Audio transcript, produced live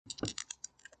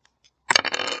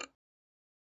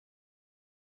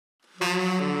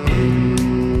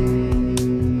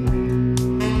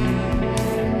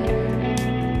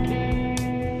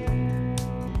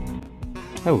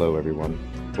Hello everyone,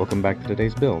 welcome back to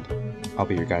today's build. I'll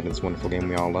be your guide to this wonderful game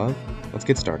we all love. Let's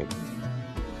get started.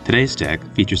 Today's deck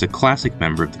features a classic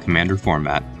member of the Commander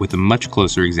format with a much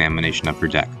closer examination of her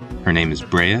deck. Her name is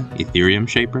Breya Ethereum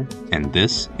Shaper, and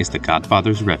this is the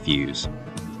Godfather's Refuse.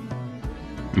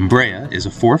 Breya is a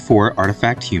 4/4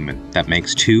 artifact human that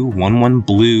makes 2 1/1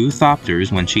 blue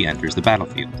Thopters when she enters the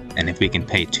battlefield, and if we can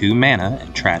pay 2 mana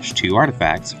and trash 2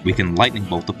 artifacts, we can lightning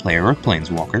bolt a player or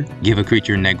planeswalker, give a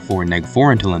creature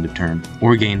neg4 until end of turn,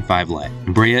 or gain 5 life.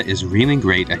 Breya is really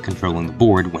great at controlling the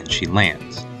board when she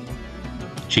lands.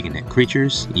 She can hit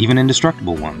creatures, even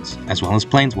indestructible ones, as well as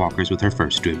planeswalkers with her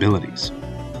first 2 abilities.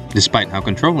 Despite how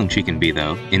controlling she can be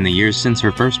though, in the years since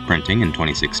her first printing in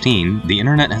 2016, the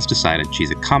internet has decided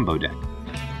she's a combo deck.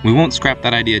 We won't scrap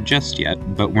that idea just yet,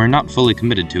 but we're not fully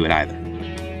committed to it either.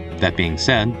 That being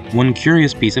said, one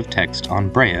curious piece of text on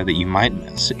Breya that you might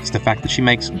miss is the fact that she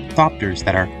makes Thopters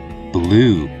that are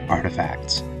blue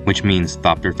artifacts, which means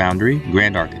Thopter Foundry,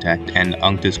 Grand Architect, and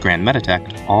Unctus Grand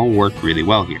Metatect all work really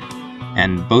well here.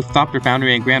 And both Thopter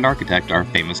Foundry and Grand Architect are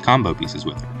famous combo pieces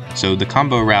with her, so the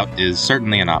combo route is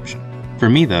certainly an option. For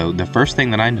me though, the first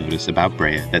thing that I notice about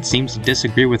Breya that seems to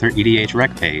disagree with her EDH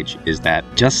rec page is that,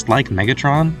 just like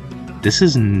Megatron, this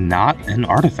is not an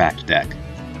artifact deck.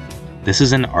 This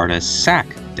is an artisac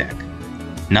deck.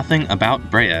 Nothing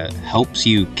about Breya helps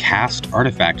you cast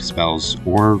artifact spells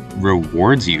or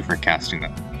rewards you for casting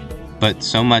them, but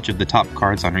so much of the top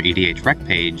cards on her EDH rec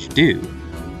page do.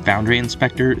 Foundry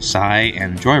Inspector, Sai,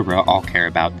 and Joyra all care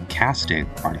about casting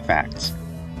artifacts.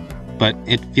 But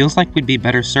it feels like we'd be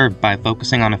better served by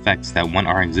focusing on effects that want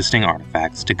our existing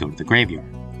artifacts to go to the graveyard.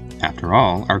 After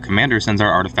all, our commander sends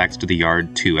our artifacts to the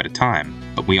yard 2 at a time,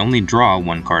 but we only draw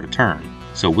 1 card a turn,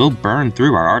 so we'll burn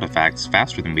through our artifacts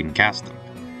faster than we can cast them.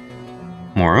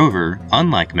 Moreover,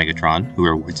 unlike Megatron, who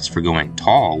rewards us for going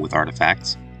tall with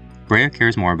artifacts, Breya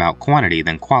cares more about quantity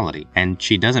than quality, and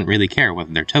she doesn't really care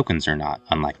whether they're tokens or not,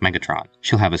 unlike Megatron.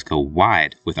 She'll have us go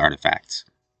wide with artifacts.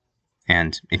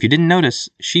 And if you didn't notice,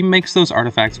 she makes those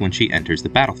artifacts when she enters the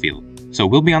battlefield, so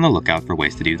we'll be on the lookout for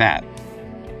ways to do that.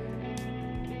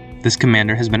 This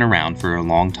commander has been around for a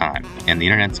long time, and the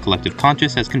internet's collective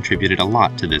conscious has contributed a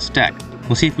lot to this deck.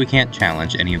 We'll see if we can't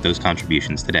challenge any of those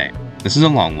contributions today. This is a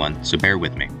long one, so bear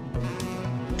with me.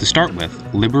 To start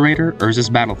with, Liberator Urza's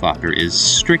Battle Thopter is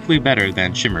strictly better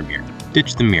than Shimmermere.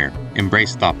 Ditch the mirror,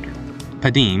 embrace Thopter.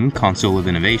 Padim, Console of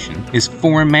Innovation, is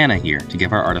 4 mana here to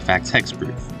give our artifacts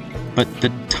hexproof. But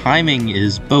the timing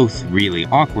is both really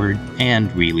awkward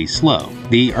and really slow.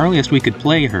 The earliest we could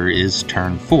play her is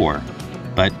turn 4,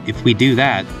 but if we do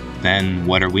that, then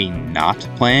what are we not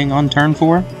playing on turn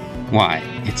 4? Why,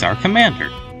 it's our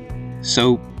commander.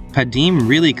 So Padim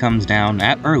really comes down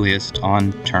at earliest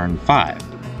on turn 5.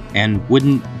 And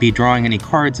wouldn't be drawing any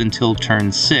cards until turn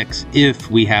 6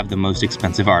 if we have the most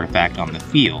expensive artifact on the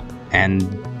field. And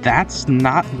that's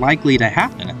not likely to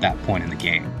happen at that point in the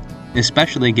game,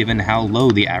 especially given how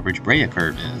low the average Breya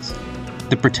curve is.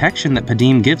 The protection that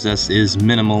Padim gives us is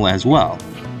minimal as well.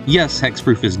 Yes,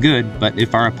 hexproof is good, but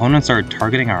if our opponents are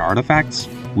targeting our artifacts,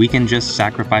 we can just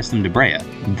sacrifice them to Breya.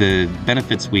 The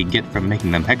benefits we get from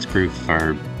making them hexproof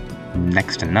are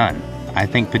next to none. I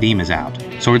think Padim is out.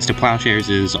 Swords to Plowshares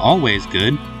is always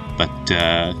good, but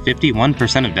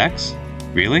 51% of decks?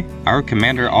 Really? Our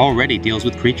commander already deals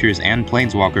with creatures and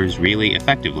planeswalkers really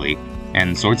effectively,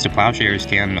 and Swords to Plowshares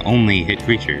can only hit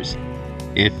creatures.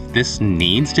 If this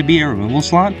needs to be a removal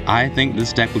slot, I think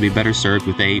this deck would be better served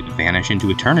with a Vanish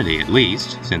into Eternity at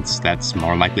least, since that's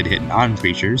more likely to hit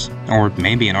non-creatures, or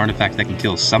maybe an artifact that can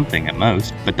kill something at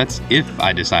most, but that's if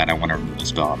I decide I want to remove a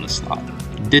spell on this slot.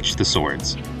 Ditch the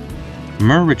swords.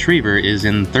 Myr Retriever is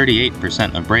in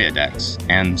 38% of Breya decks,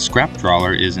 and Scrap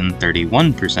Trawler is in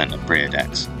 31% of Breya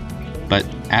decks. But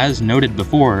as noted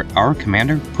before, our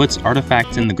commander puts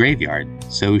artifacts in the graveyard,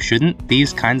 so shouldn't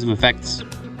these kinds of effects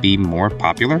be more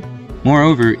popular?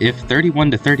 Moreover, if 31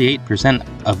 to 38%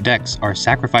 of decks are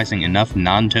sacrificing enough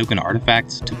non-token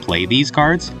artifacts to play these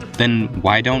cards, then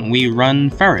why don't we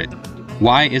run Ferret?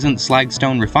 Why isn't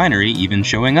Slagstone Refinery even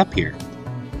showing up here?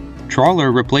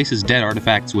 Trawler replaces dead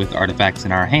artifacts with artifacts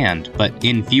in our hand, but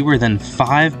in fewer than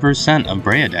 5% of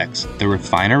Breya decks, the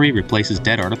Refinery replaces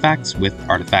dead artifacts with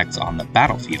artifacts on the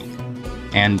battlefield.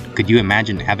 And could you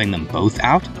imagine having them both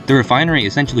out? The Refinery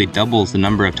essentially doubles the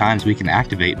number of times we can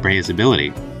activate Breya's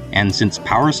ability, and since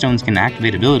Power Stones can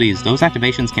activate abilities, those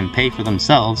activations can pay for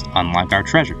themselves, unlike our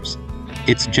treasures.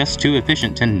 It's just too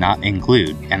efficient to not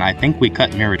include, and I think we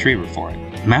cut Myr Retriever for it.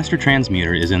 Master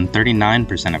Transmuter is in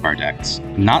 39% of our decks,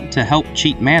 not to help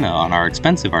cheat mana on our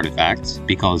expensive artifacts,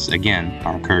 because again,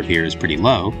 our curve here is pretty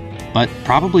low, but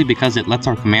probably because it lets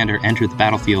our commander enter the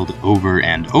battlefield over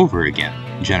and over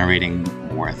again, generating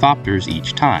more Thopters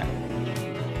each time.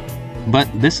 But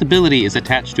this ability is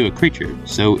attached to a creature,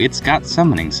 so it's got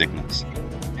summoning signals.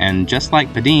 And just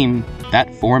like Padim,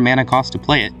 that 4 mana cost to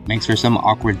play it makes for some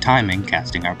awkward timing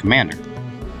casting our commander.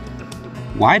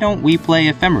 Why don't we play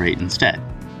Ephemerate instead?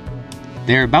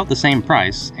 They're about the same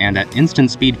price, and at instant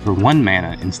speed for 1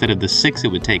 mana instead of the 6 it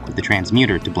would take with the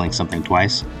Transmuter to blink something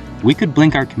twice, we could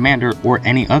blink our commander or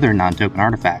any other non-token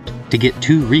artifact to get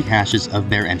 2 rehashes of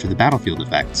their enter the battlefield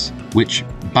effects, which,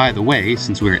 by the way,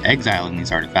 since we're exiling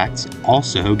these artifacts,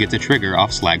 also gets a trigger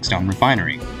off Slagstone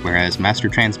Refinery, whereas Master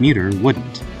Transmuter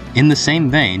wouldn't. In the same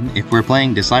vein, if we're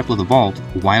playing Disciple of the Vault,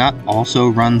 why not also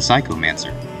run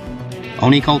Psychomancer?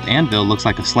 Oni Cult Anvil looks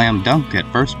like a slam dunk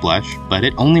at first blush, but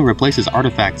it only replaces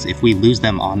artifacts if we lose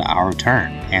them on our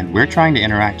turn, and we're trying to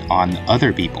interact on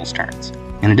other people's turns.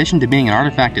 In addition to being an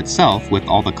artifact itself with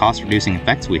all the cost-reducing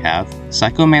effects we have,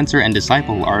 Psychomancer and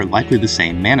Disciple are likely the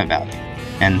same mana value,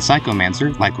 and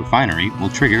Psychomancer, like Refinery, will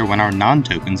trigger when our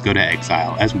non-tokens go to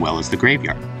exile as well as the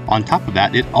graveyard. On top of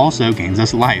that, it also gains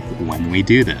us life when we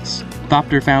do this.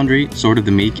 Thopter Foundry, Sword of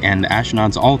the Meek, and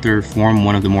Ashnod's Altar form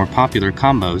one of the more popular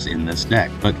combos in this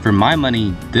deck, but for my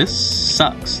money, this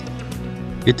sucks.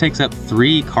 It takes up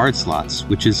 3 card slots,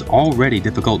 which is already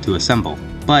difficult to assemble,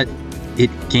 but it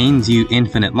gains you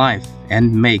infinite life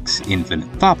and makes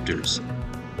infinite Thopters.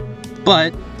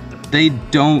 But they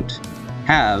don't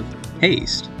have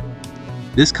haste.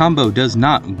 This combo does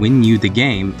not win you the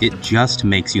game, it just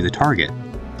makes you the target.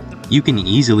 You can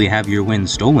easily have your win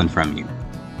stolen from you,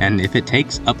 and if it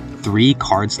takes up 3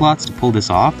 card slots to pull this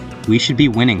off, we should be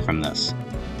winning from this.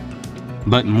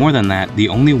 But more than that, the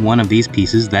only one of these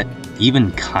pieces that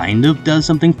even kind of does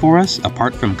something for us,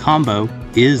 apart from combo,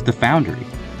 is the Foundry.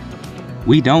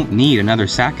 We don't need another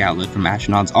sack outlet from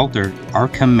Ashnod's Altar, our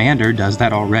commander does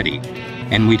that already,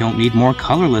 and we don't need more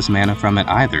colorless mana from it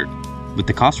either. With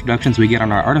the cost reductions we get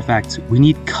on our artifacts, we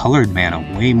need colored mana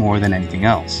way more than anything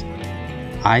else.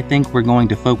 I think we're going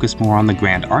to focus more on the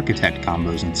Grand Architect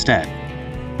combos instead.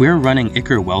 If we're running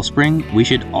Ichor Wellspring, we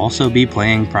should also be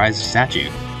playing Prized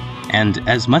Statue. And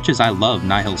as much as I love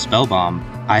Nihil Spellbomb,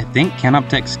 I think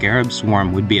Canoptek Scarab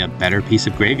Swarm would be a better piece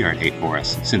of graveyard hate for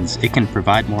us, since it can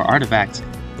provide more artifacts,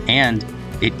 and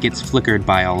it gets flickered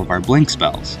by all of our blink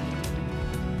spells.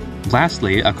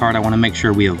 Lastly, a card I want to make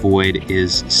sure we avoid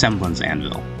is Semblance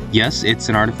Anvil. Yes, it's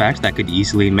an artifact that could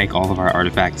easily make all of our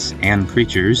artifacts and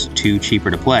creatures too cheaper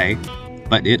to play,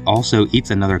 but it also eats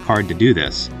another card to do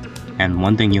this. And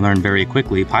one thing you learn very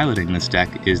quickly piloting this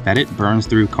deck is that it burns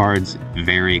through cards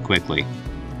very quickly.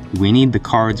 We need the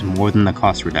cards more than the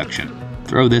cost reduction.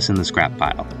 Throw this in the scrap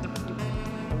pile.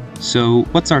 So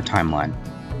what's our timeline?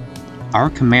 Our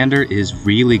commander is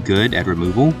really good at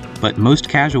removal, but most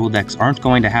casual decks aren't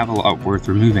going to have a lot worth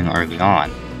removing early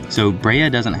on, so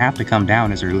Breya doesn't have to come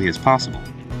down as early as possible.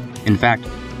 In fact,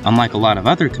 unlike a lot of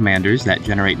other commanders that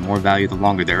generate more value the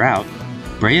longer they're out,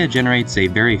 Breya generates a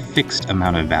very fixed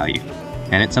amount of value,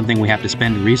 and it's something we have to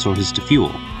spend resources to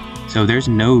fuel, so there's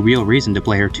no real reason to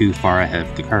play her too far ahead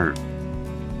of the curve.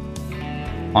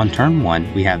 On turn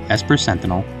 1, we have Esper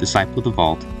Sentinel, Disciple of the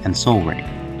Vault, and Soul Ring.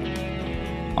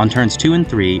 On turns 2 and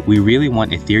 3, we really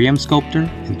want Ethereum Sculptor,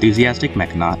 Enthusiastic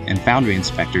Mechanaut, and Foundry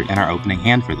Inspector in our opening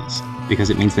hand for this, because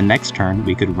it means the next turn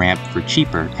we could ramp for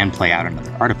cheaper and play out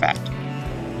another artifact.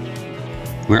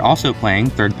 We're also playing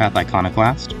Third Path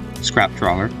Iconoclast, Scrap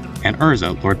Trawler, and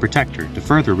Urza, Lord Protector, to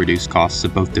further reduce costs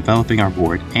of both developing our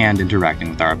board and interacting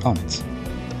with our opponents.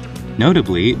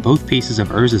 Notably, both pieces of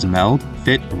Urza's Meld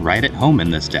fit right at home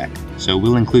in this deck, so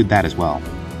we'll include that as well.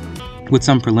 With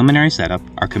some preliminary setup,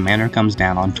 our commander comes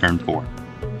down on turn 4.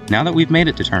 Now that we've made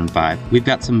it to turn 5, we've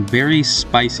got some very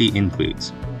spicy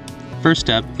includes. First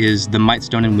up is the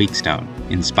Mightstone and Weakstone,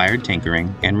 Inspired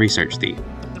Tinkering, and Research Thief.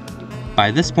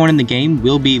 By this point in the game,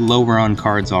 we'll be lower on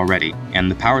cards already, and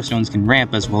the Power Stones can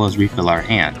ramp as well as refill our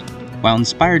hand, while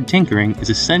Inspired Tinkering is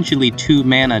essentially 2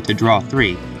 mana to draw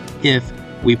 3 if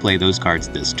we play those cards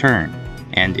this turn,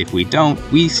 and if we don't,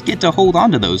 we get to hold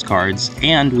on to those cards,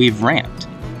 and we've ramped.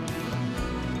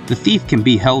 The Thief can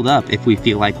be held up if we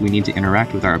feel like we need to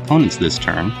interact with our opponents this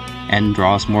turn, and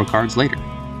draw us more cards later.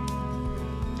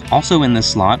 Also in this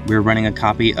slot, we're running a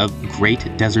copy of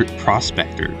Great Desert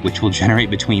Prospector, which will generate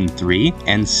between 3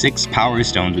 and 6 Power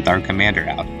Stones with our commander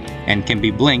out, and can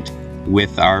be blinked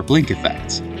with our blink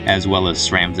effects, as well as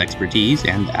SRAM's Expertise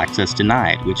and Access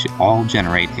Denied, which all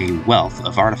generate a wealth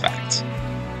of artifacts.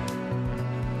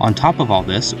 On top of all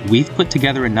this, we've put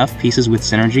together enough pieces with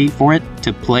synergy for it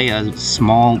to play a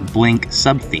small blink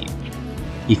sub-theme.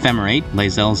 Ephemerate,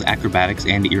 Lae'zel's Acrobatics,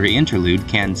 and Eerie Interlude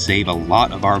can save a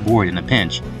lot of our board in a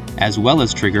pinch, as well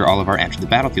as trigger all of our Enter the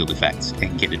Battlefield effects,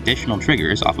 and get additional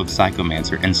triggers off of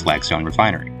Psychomancer and Slagstone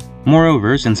Refinery.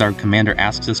 Moreover, since our commander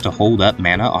asks us to hold up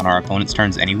mana on our opponent's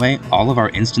turns anyway, all of our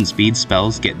instant speed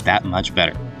spells get that much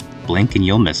better. Blink and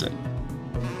you'll miss it.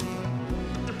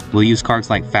 We'll use cards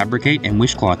like Fabricate and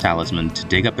Wishclaw Talisman to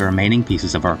dig up the remaining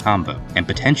pieces of our combo, and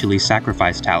potentially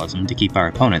sacrifice Talisman to keep our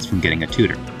opponents from getting a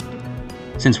tutor.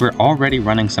 Since we're already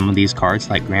running some of these cards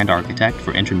like Grand Architect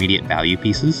for intermediate value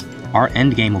pieces, our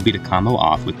endgame will be to combo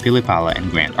off with Pilipala and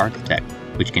Grand Architect,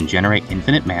 which can generate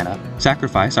infinite mana,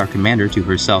 sacrifice our commander to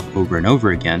herself over and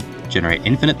over again, generate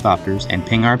infinite Thopters, and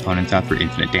ping our opponents out for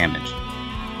infinite damage.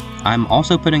 I'm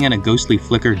also putting in a Ghostly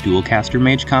Flicker Dualcaster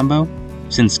Mage combo,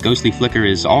 since Ghostly Flicker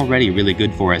is already really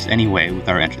good for us anyway with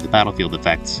our Enter the Battlefield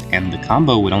effects, and the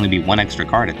combo would only be one extra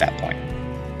card at that point.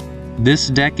 This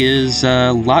deck is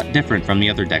a lot different from the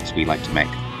other decks we like to make.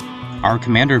 Our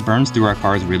commander burns through our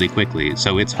cards really quickly,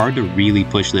 so it's hard to really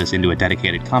push this into a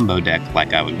dedicated combo deck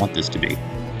like I would want this to be.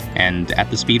 And at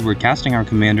the speed we're casting our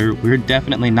commander, we're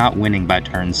definitely not winning by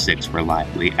turn 6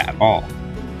 reliably at all.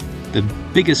 The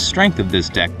biggest strength of this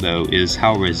deck, though, is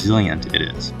how resilient it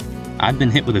is. I've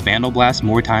been hit with a Vandal Blast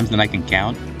more times than I can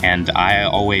count, and I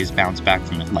always bounce back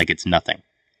from it like it's nothing.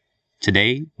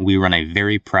 Today, we run a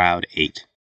very proud 8.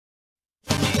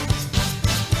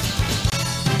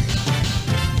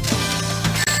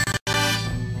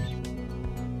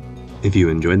 If you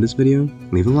enjoyed this video,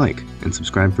 leave a like and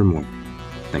subscribe for more.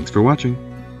 Thanks for watching!